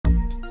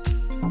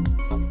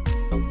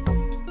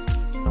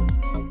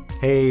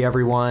Hey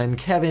everyone,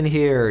 Kevin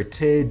here.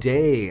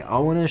 Today I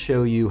want to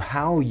show you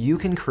how you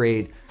can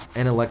create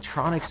an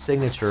electronic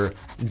signature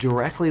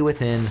directly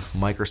within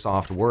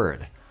Microsoft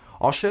Word.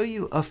 I'll show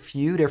you a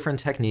few different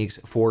techniques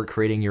for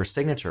creating your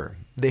signature.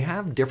 They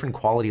have different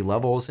quality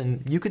levels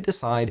and you could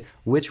decide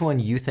which one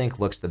you think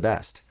looks the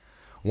best.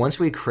 Once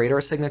we create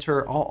our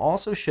signature, I'll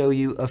also show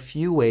you a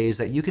few ways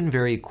that you can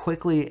very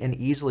quickly and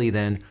easily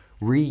then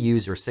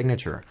reuse your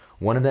signature.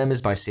 One of them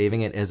is by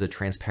saving it as a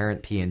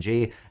transparent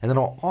PNG, and then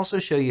I'll also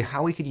show you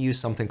how we could use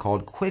something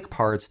called quick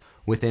parts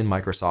within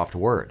Microsoft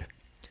Word.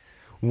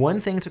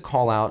 One thing to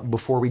call out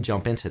before we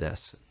jump into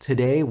this,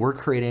 today we're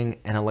creating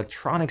an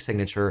electronic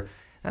signature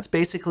that's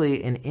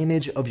basically an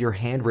image of your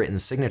handwritten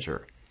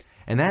signature.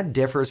 And that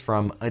differs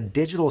from a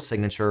digital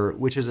signature,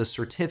 which is a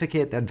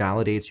certificate that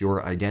validates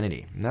your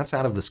identity. And that's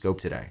out of the scope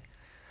today.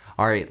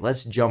 All right,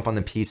 let's jump on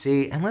the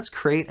PC and let's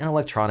create an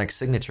electronic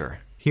signature.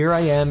 Here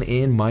I am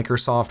in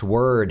Microsoft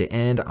Word,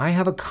 and I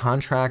have a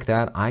contract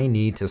that I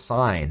need to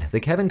sign. The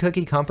Kevin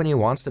Cookie Company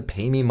wants to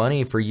pay me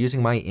money for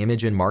using my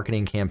image in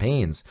marketing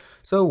campaigns,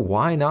 so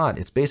why not?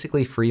 It's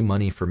basically free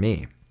money for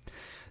me.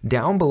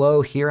 Down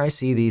below here I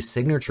see the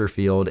signature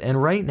field,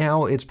 and right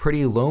now it's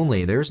pretty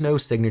lonely. There's no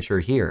signature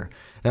here.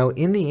 Now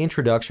in the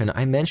introduction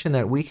I mentioned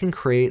that we can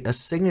create a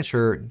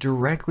signature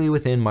directly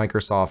within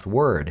Microsoft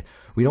Word.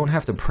 We don't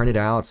have to print it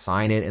out,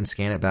 sign it, and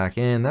scan it back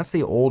in. That's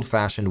the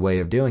old-fashioned way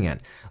of doing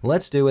it.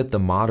 Let's do it the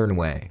modern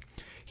way.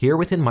 Here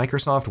within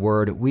Microsoft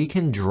Word we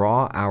can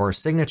draw our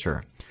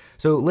signature.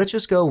 So let's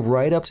just go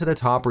right up to the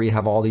top where you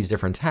have all these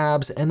different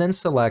tabs and then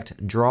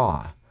select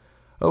Draw.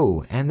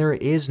 Oh, and there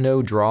is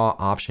no draw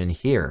option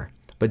here.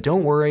 But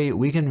don't worry,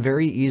 we can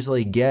very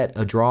easily get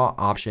a draw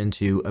option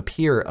to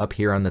appear up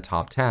here on the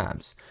top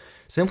tabs.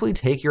 Simply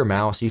take your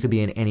mouse, you could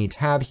be in any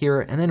tab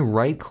here, and then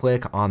right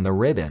click on the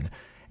ribbon.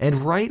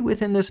 And right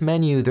within this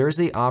menu, there's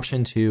the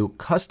option to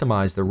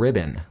customize the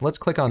ribbon. Let's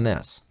click on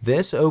this.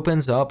 This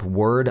opens up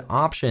Word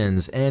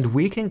options, and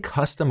we can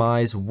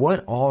customize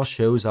what all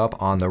shows up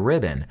on the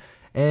ribbon.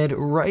 And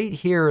right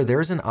here,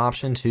 there's an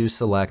option to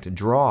select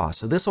Draw.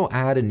 So this will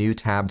add a new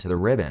tab to the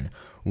ribbon.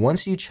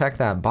 Once you check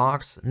that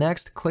box,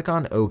 next click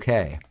on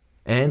OK.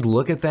 And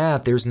look at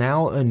that, there's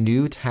now a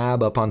new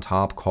tab up on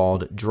top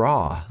called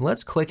Draw.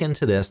 Let's click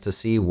into this to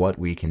see what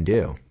we can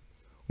do.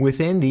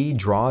 Within the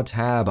Draw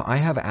tab, I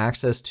have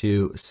access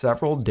to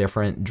several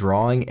different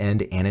drawing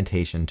and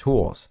annotation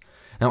tools.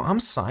 Now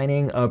I'm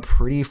signing a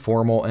pretty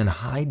formal and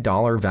high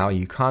dollar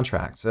value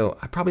contract, so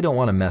I probably don't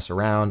want to mess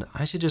around.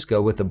 I should just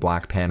go with the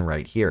black pen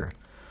right here.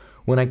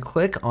 When I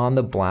click on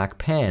the black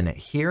pen,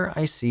 here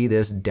I see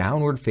this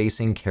downward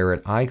facing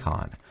caret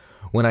icon.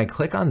 When I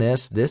click on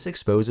this, this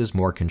exposes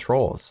more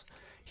controls.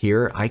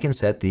 Here I can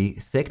set the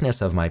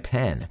thickness of my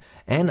pen,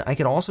 and I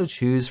can also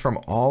choose from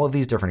all of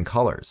these different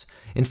colors.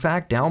 In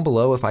fact, down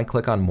below, if I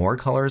click on more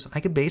colors, I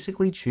could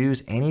basically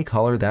choose any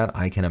color that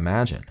I can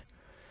imagine.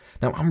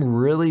 Now I'm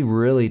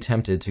really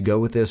tempted to go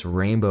with this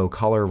rainbow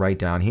color right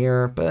down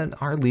here,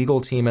 but our legal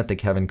team at the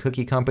Kevin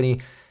Cookie Company,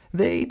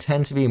 they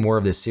tend to be more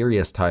of the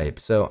serious type,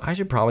 so I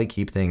should probably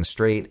keep things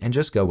straight and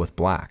just go with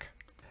black.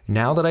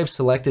 Now that I've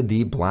selected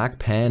the black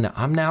pen,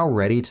 I'm now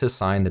ready to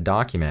sign the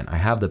document. I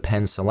have the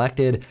pen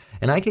selected,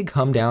 and I can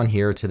come down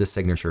here to the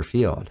signature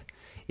field.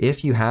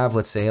 If you have,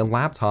 let's say, a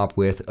laptop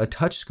with a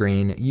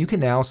touchscreen, you can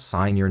now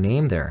sign your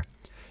name there.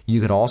 You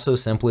could also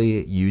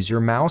simply use your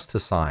mouse to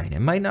sign. It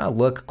might not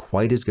look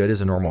quite as good as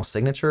a normal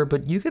signature,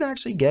 but you could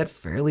actually get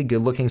fairly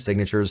good looking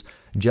signatures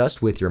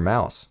just with your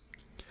mouse.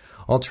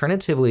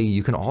 Alternatively,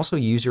 you can also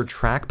use your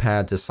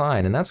trackpad to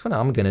sign, and that's what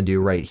I'm going to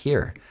do right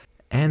here.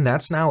 And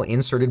that's now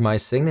inserted my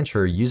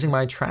signature using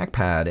my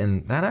trackpad,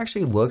 and that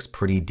actually looks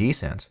pretty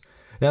decent.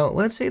 Now,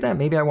 let's say that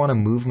maybe I want to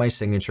move my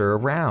signature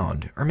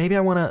around, or maybe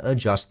I want to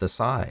adjust the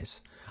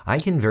size. I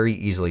can very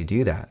easily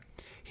do that.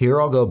 Here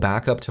I'll go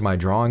back up to my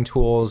drawing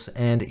tools,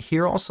 and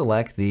here I'll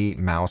select the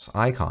mouse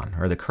icon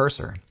or the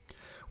cursor.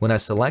 When I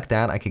select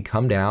that, I could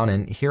come down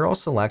and here I'll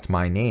select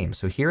my name.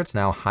 So here it's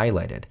now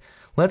highlighted.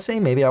 Let's say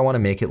maybe I want to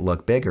make it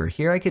look bigger.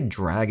 Here I could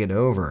drag it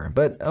over,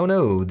 but oh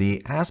no,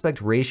 the aspect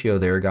ratio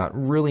there got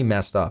really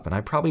messed up and I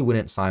probably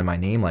wouldn't sign my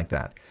name like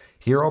that.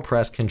 Here I'll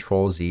press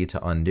Ctrl Z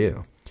to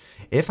undo.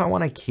 If I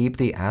want to keep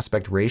the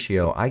aspect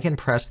ratio, I can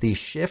press the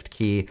Shift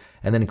key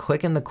and then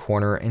click in the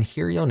corner, and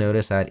here you'll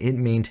notice that it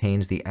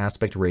maintains the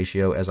aspect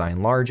ratio as I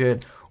enlarge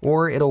it,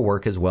 or it'll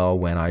work as well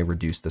when I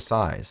reduce the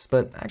size.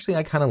 But actually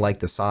I kind of like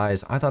the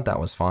size. I thought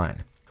that was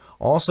fine.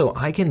 Also,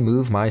 I can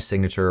move my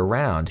signature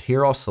around.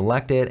 Here I'll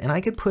select it and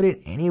I could put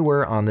it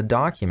anywhere on the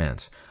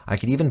document. I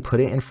could even put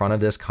it in front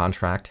of this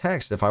contract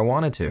text if I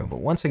wanted to.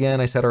 But once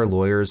again, I said our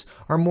lawyers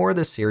are more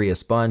the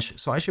serious bunch,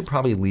 so I should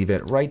probably leave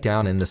it right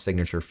down in the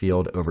signature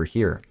field over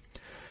here.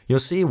 You'll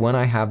see when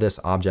I have this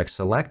object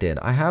selected,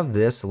 I have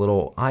this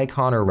little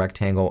icon or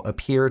rectangle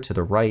appear to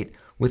the right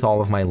with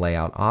all of my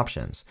layout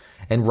options.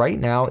 And right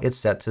now it's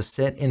set to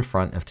sit in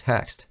front of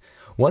text.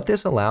 What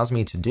this allows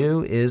me to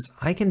do is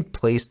I can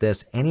place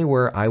this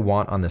anywhere I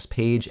want on this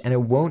page and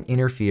it won't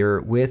interfere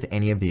with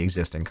any of the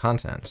existing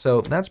content.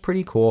 So that's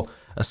pretty cool,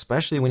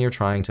 especially when you're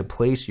trying to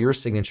place your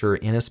signature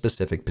in a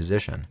specific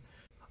position.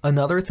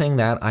 Another thing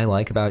that I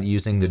like about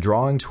using the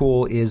drawing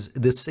tool is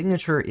the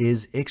signature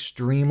is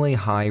extremely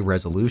high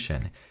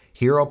resolution.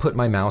 Here I'll put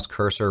my mouse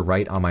cursor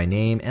right on my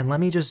name and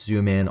let me just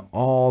zoom in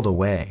all the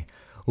way.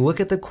 Look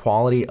at the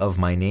quality of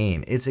my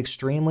name. It's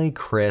extremely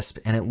crisp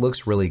and it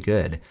looks really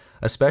good.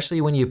 Especially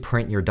when you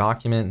print your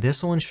document,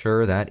 this will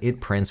ensure that it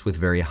prints with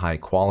very high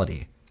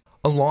quality.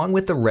 Along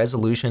with the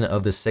resolution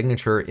of the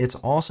signature, it's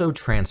also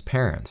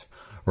transparent.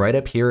 Right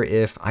up here,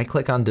 if I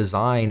click on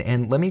design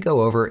and let me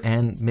go over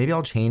and maybe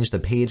I'll change the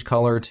page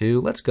color to,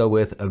 let's go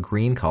with a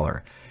green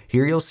color.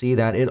 Here you'll see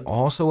that it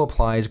also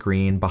applies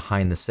green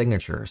behind the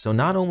signature. So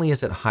not only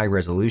is it high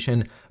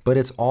resolution, but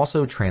it's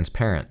also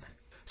transparent.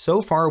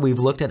 So far, we've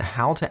looked at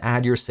how to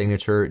add your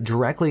signature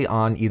directly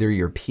on either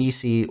your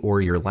PC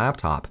or your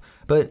laptop,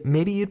 but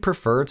maybe you'd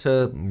prefer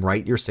to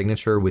write your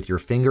signature with your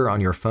finger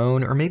on your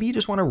phone, or maybe you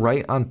just want to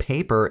write on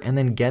paper and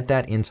then get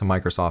that into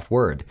Microsoft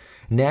Word.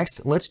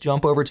 Next, let's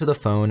jump over to the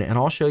phone and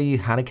I'll show you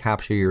how to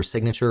capture your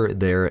signature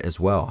there as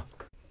well.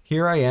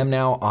 Here I am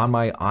now on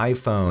my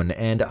iPhone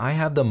and I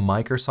have the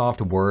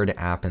Microsoft Word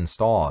app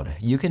installed.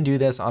 You can do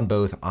this on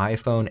both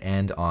iPhone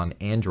and on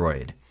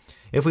Android.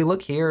 If we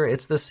look here,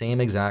 it's the same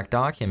exact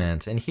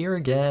document, and here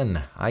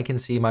again, I can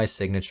see my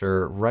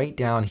signature right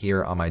down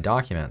here on my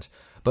document,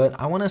 but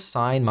I want to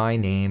sign my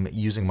name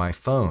using my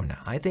phone.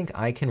 I think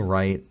I can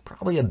write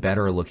probably a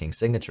better looking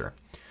signature.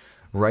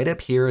 Right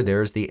up here,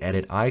 there's the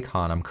edit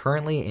icon. I'm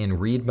currently in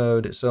read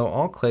mode, so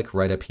I'll click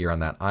right up here on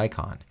that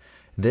icon.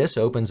 This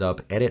opens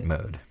up edit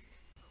mode.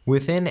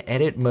 Within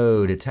edit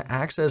mode, to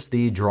access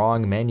the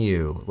drawing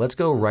menu, let's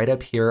go right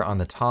up here on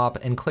the top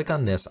and click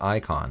on this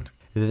icon.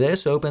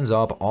 This opens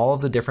up all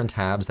of the different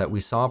tabs that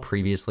we saw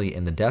previously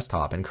in the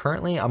desktop, and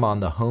currently I'm on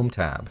the Home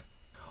tab.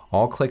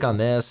 I'll click on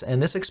this, and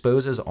this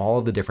exposes all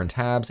of the different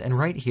tabs, and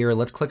right here,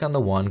 let's click on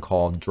the one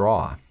called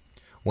Draw.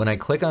 When I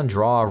click on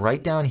Draw,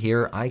 right down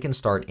here, I can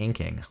start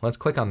inking. Let's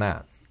click on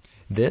that.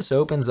 This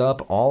opens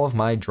up all of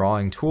my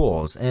drawing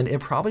tools, and it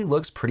probably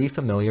looks pretty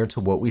familiar to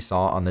what we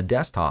saw on the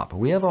desktop.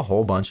 We have a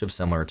whole bunch of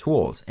similar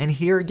tools, and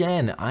here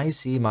again, I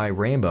see my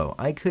rainbow.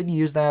 I could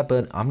use that,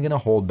 but I'm gonna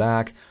hold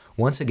back.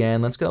 Once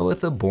again, let's go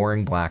with the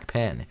boring black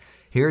pen.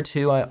 Here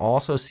too, I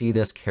also see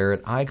this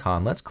caret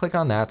icon. Let's click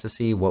on that to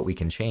see what we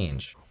can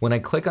change. When I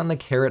click on the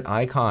caret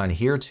icon,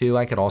 here too,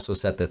 I could also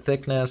set the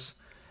thickness,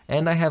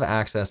 and I have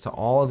access to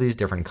all of these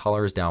different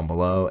colors down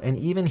below. And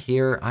even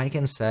here, I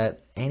can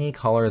set any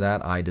color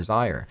that I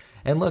desire.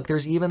 And look,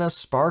 there's even a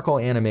sparkle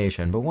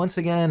animation, but once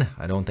again,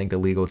 I don't think the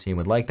legal team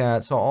would like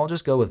that, so I'll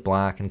just go with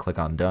black and click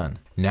on done.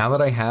 Now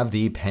that I have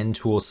the pen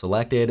tool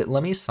selected,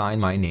 let me sign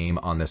my name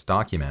on this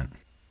document.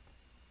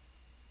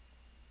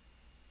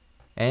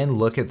 And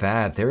look at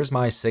that, there's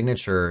my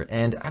signature.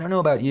 And I don't know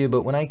about you,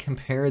 but when I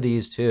compare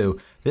these two,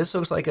 this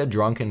looks like a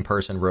drunken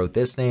person wrote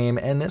this name,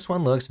 and this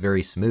one looks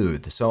very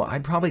smooth. So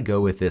I'd probably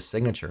go with this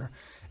signature.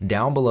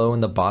 Down below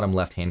in the bottom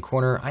left-hand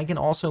corner, I can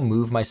also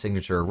move my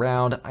signature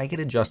around. I can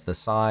adjust the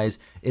size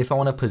if I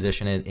want to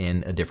position it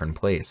in a different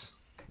place.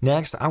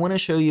 Next, I want to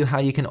show you how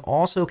you can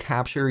also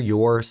capture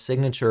your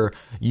signature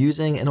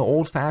using an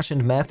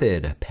old-fashioned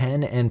method,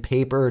 pen and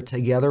paper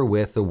together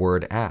with the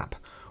Word app.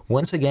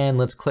 Once again,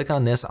 let's click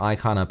on this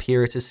icon up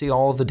here to see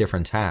all of the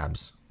different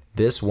tabs.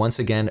 This once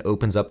again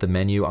opens up the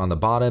menu on the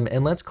bottom,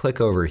 and let's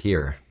click over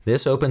here.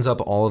 This opens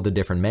up all of the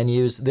different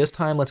menus. This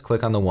time, let's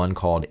click on the one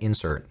called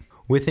Insert.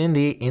 Within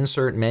the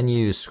Insert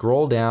menu,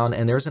 scroll down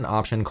and there's an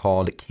option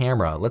called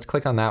Camera. Let's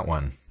click on that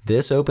one.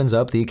 This opens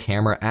up the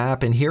camera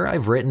app, and here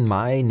I've written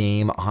my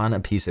name on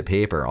a piece of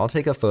paper. I'll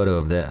take a photo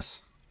of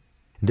this.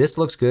 This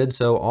looks good,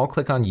 so I'll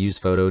click on Use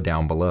Photo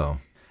down below.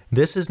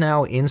 This has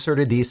now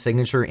inserted the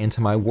signature into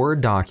my Word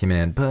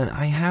document, but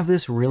I have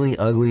this really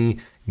ugly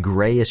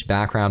grayish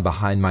background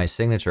behind my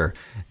signature.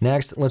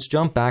 Next, let's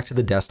jump back to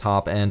the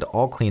desktop and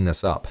I'll clean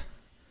this up.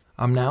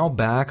 I'm now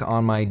back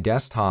on my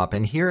desktop,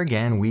 and here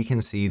again we can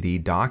see the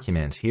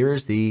document.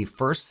 Here's the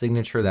first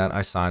signature that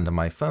I signed on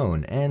my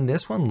phone, and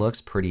this one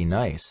looks pretty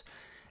nice.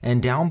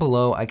 And down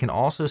below I can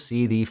also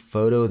see the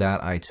photo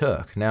that I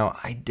took. Now,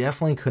 I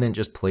definitely couldn't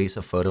just place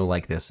a photo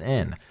like this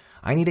in.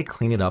 I need to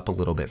clean it up a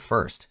little bit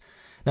first.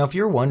 Now, if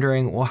you're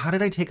wondering, well, how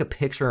did I take a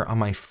picture on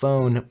my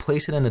phone,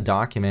 place it in the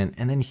document,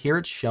 and then here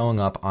it's showing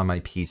up on my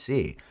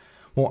PC?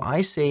 Well, I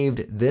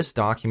saved this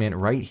document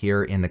right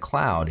here in the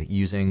cloud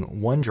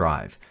using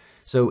OneDrive.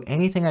 So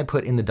anything I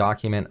put in the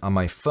document on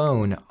my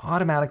phone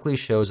automatically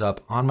shows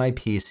up on my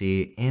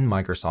PC in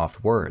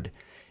Microsoft Word.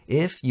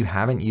 If you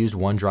haven't used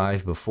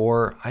OneDrive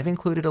before, I've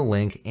included a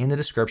link in the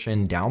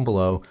description down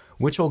below,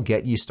 which will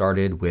get you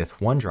started with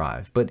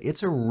OneDrive. But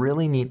it's a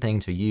really neat thing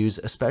to use,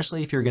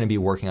 especially if you're going to be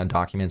working on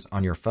documents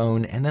on your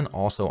phone and then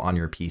also on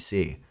your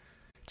PC.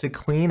 To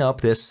clean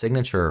up this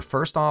signature,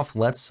 first off,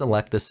 let's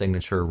select the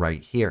signature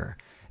right here.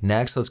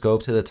 Next, let's go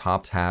up to the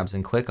top tabs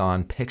and click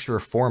on Picture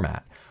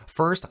Format.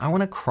 First, I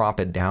want to crop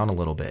it down a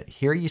little bit.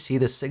 Here you see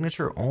the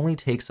signature only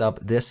takes up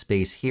this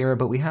space here,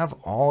 but we have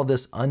all of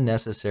this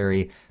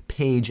unnecessary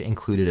page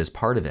included as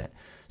part of it.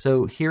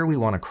 So here we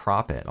want to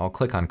crop it. I'll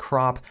click on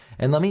Crop,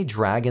 and let me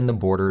drag in the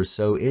borders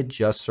so it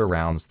just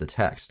surrounds the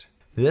text.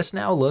 This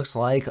now looks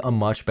like a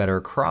much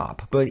better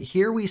crop, but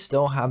here we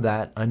still have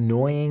that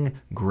annoying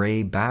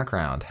gray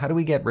background. How do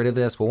we get rid of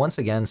this? Well, once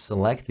again,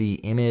 select the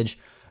image,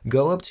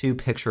 go up to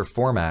Picture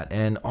Format,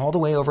 and all the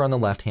way over on the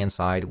left-hand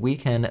side, we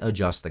can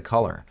adjust the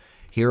color.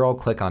 Here I'll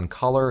click on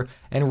Color,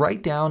 and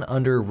right down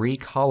under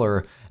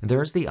Recolor,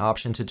 there's the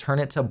option to turn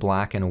it to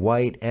black and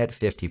white at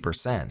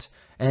 50%.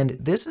 And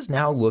this is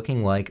now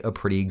looking like a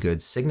pretty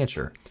good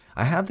signature.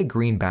 I have the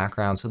green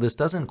background, so this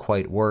doesn't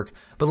quite work,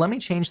 but let me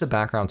change the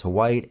background to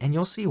white and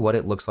you'll see what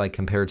it looks like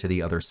compared to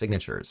the other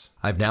signatures.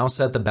 I've now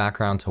set the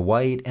background to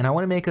white and I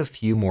want to make a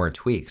few more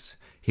tweaks.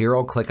 Here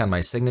I'll click on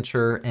my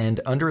signature and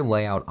under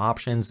Layout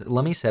Options,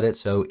 let me set it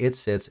so it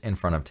sits in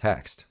front of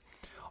text.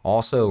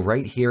 Also,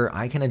 right here,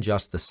 I can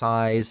adjust the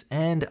size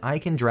and I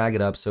can drag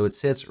it up so it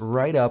sits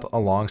right up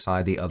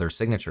alongside the other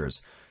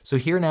signatures. So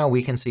here now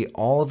we can see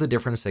all of the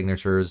different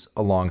signatures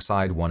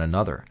alongside one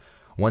another.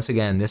 Once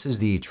again, this is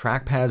the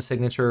trackpad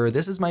signature,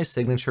 this is my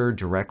signature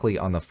directly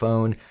on the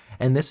phone,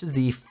 and this is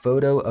the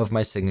photo of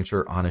my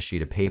signature on a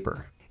sheet of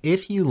paper.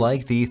 If you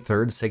like the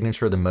third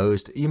signature the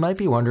most, you might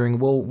be wondering,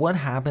 well, what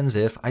happens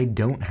if I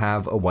don't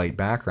have a white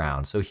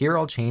background? So here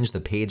I'll change the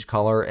page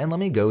color and let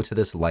me go to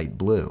this light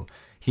blue.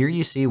 Here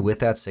you see with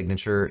that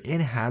signature, it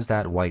has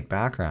that white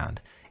background.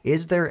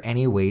 Is there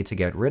any way to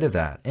get rid of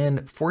that?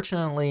 And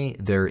fortunately,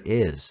 there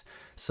is.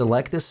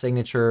 Select this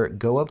signature,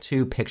 go up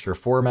to Picture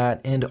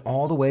Format, and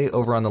all the way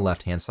over on the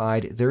left-hand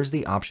side, there's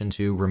the option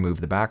to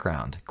remove the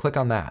background. Click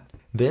on that.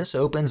 This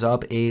opens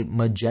up a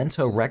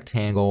magenta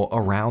rectangle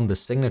around the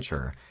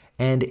signature,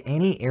 and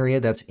any area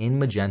that's in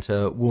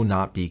magenta will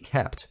not be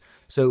kept.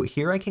 So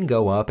here I can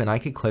go up and I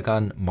could click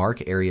on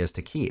Mark Areas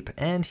to Keep,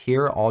 and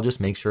here I'll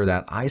just make sure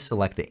that I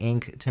select the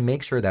ink to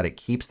make sure that it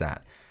keeps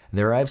that.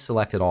 There I've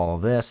selected all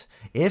of this.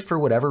 If for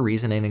whatever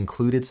reason it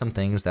included some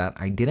things that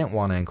I didn't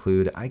want to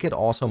include, I could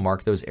also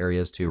mark those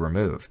areas to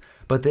remove.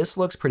 But this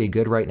looks pretty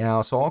good right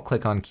now, so I'll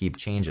click on Keep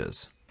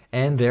Changes.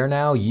 And there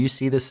now you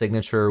see the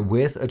signature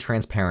with a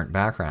transparent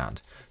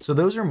background. So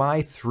those are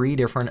my 3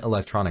 different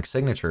electronic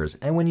signatures.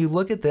 And when you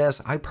look at this,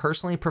 I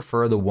personally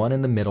prefer the one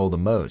in the middle the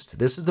most.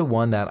 This is the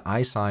one that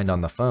I signed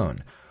on the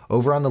phone.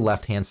 Over on the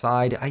left-hand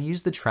side, I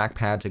used the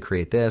trackpad to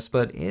create this,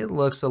 but it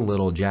looks a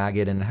little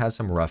jagged and has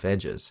some rough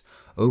edges.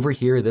 Over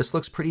here, this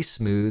looks pretty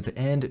smooth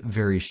and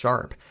very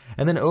sharp.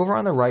 And then over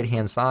on the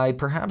right-hand side,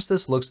 perhaps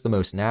this looks the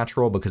most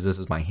natural because this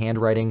is my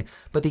handwriting,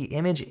 but the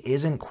image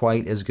isn't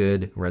quite as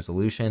good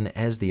resolution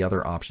as the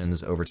other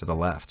options over to the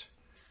left.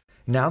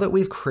 Now that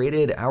we've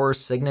created our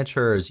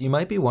signatures, you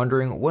might be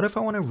wondering, what if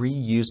I want to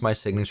reuse my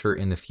signature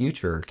in the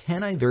future?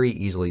 Can I very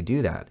easily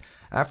do that?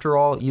 After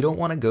all, you don't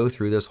want to go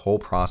through this whole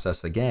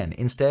process again.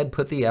 Instead,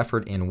 put the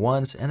effort in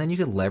once and then you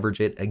could leverage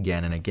it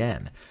again and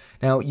again.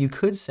 Now, you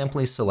could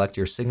simply select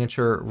your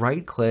signature,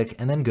 right-click,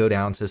 and then go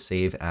down to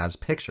Save as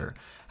Picture.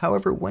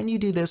 However, when you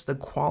do this, the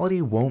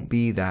quality won't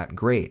be that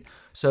great.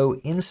 So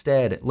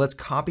instead, let's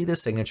copy the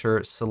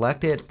signature,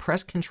 select it,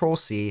 press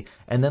Ctrl+C,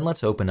 and then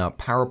let's open up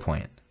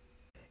PowerPoint.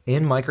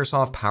 In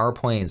Microsoft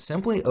PowerPoint,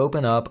 simply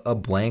open up a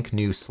blank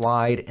new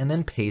slide and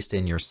then paste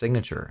in your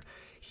signature.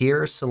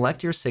 Here,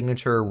 select your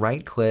signature,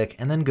 right-click,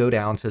 and then go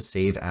down to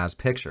Save as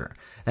Picture.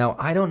 Now,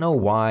 I don't know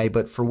why,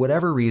 but for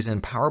whatever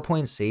reason,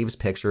 PowerPoint saves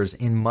pictures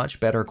in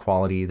much better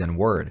quality than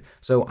Word,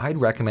 so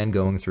I'd recommend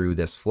going through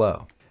this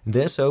flow.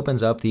 This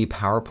opens up the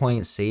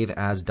PowerPoint Save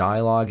As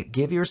dialog.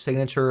 Give your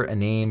signature a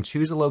name,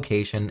 choose a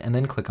location, and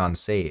then click on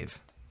Save.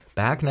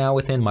 Back now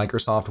within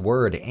Microsoft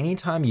Word,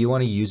 anytime you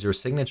want to use your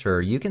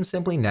signature, you can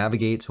simply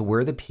navigate to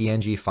where the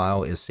PNG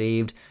file is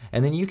saved,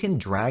 and then you can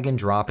drag and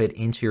drop it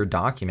into your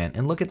document.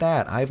 And look at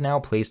that, I've now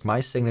placed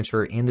my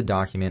signature in the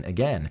document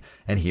again.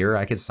 And here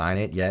I could sign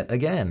it yet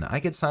again.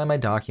 I could sign my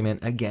document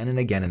again and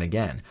again and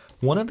again.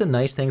 One of the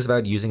nice things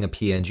about using a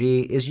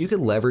PNG is you could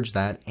leverage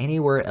that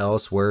anywhere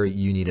else where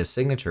you need a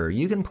signature.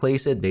 You can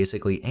place it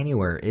basically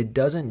anywhere. It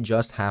doesn't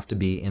just have to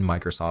be in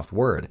Microsoft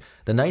Word.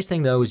 The nice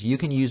thing though is you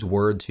can use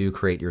Word to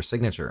create your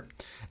signature.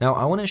 Now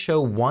I want to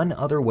show one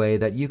other way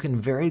that you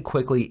can very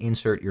quickly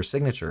insert your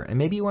signature, and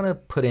maybe you want to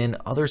put in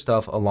other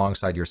stuff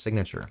alongside your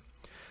signature.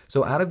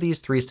 So out of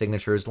these 3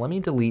 signatures, let me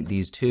delete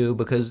these 2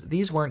 because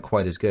these weren't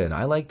quite as good.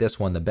 I like this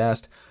one the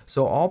best,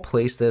 so I'll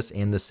place this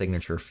in the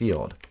signature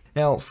field.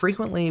 Now,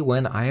 frequently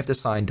when I have to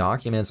sign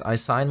documents, I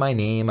sign my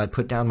name, I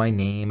put down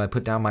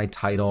my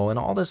title, and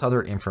all this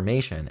other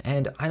information,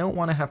 and I don't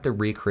want to have to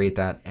recreate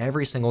that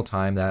every single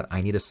time that I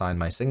need to sign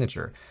my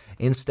signature.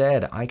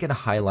 Instead, I can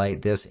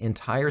highlight this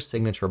entire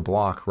signature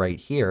block right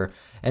here,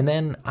 and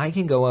then I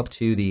can go up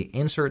to the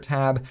Insert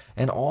tab,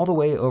 and all the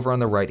way over on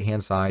the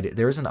right-hand side,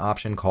 there's an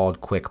option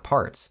called Quick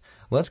Parts.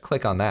 Let's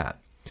click on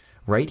that.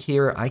 Right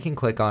here, I can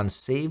click on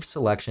Save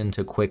Selection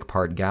to Quick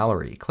Part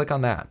Gallery. Click on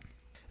that.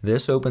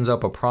 This opens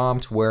up a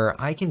prompt where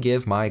I can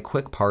give my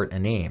quick part a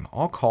name.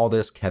 I'll call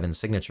this Kevin's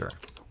signature.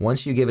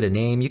 Once you give it a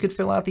name, you could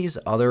fill out these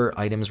other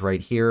items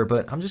right here,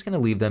 but I'm just going to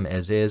leave them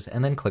as is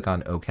and then click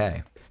on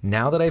OK.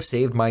 Now that I've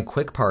saved my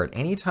quick part,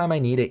 anytime I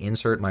need to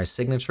insert my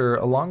signature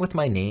along with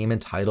my name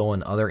and title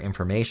and other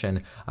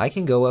information, I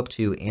can go up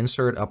to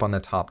Insert up on the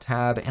top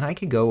tab and I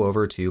could go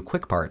over to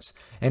Quick Parts.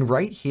 And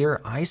right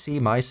here, I see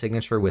my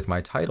signature with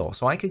my title.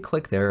 So I could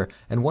click there,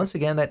 and once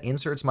again, that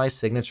inserts my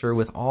signature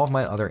with all of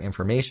my other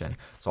information.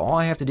 So all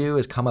I have to do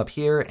is come up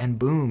here and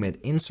boom, it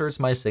inserts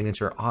my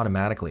signature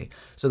automatically.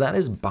 So that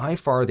is by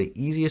far the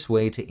easiest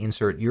way to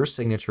insert your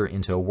signature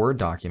into a Word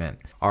document.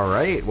 All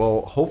right,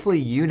 well, hopefully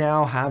you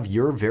now have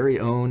your very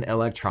own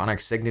electronic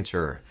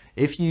signature.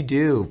 If you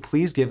do,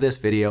 please give this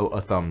video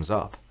a thumbs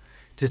up.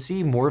 To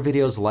see more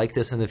videos like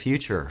this in the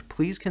future,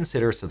 please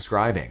consider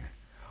subscribing.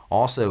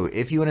 Also,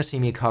 if you want to see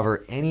me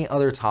cover any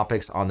other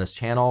topics on this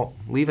channel,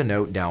 leave a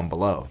note down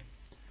below.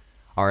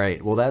 All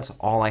right, well, that's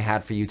all I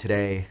had for you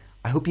today.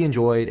 I hope you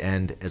enjoyed,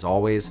 and as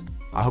always,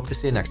 I hope to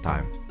see you next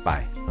time.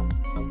 Bye.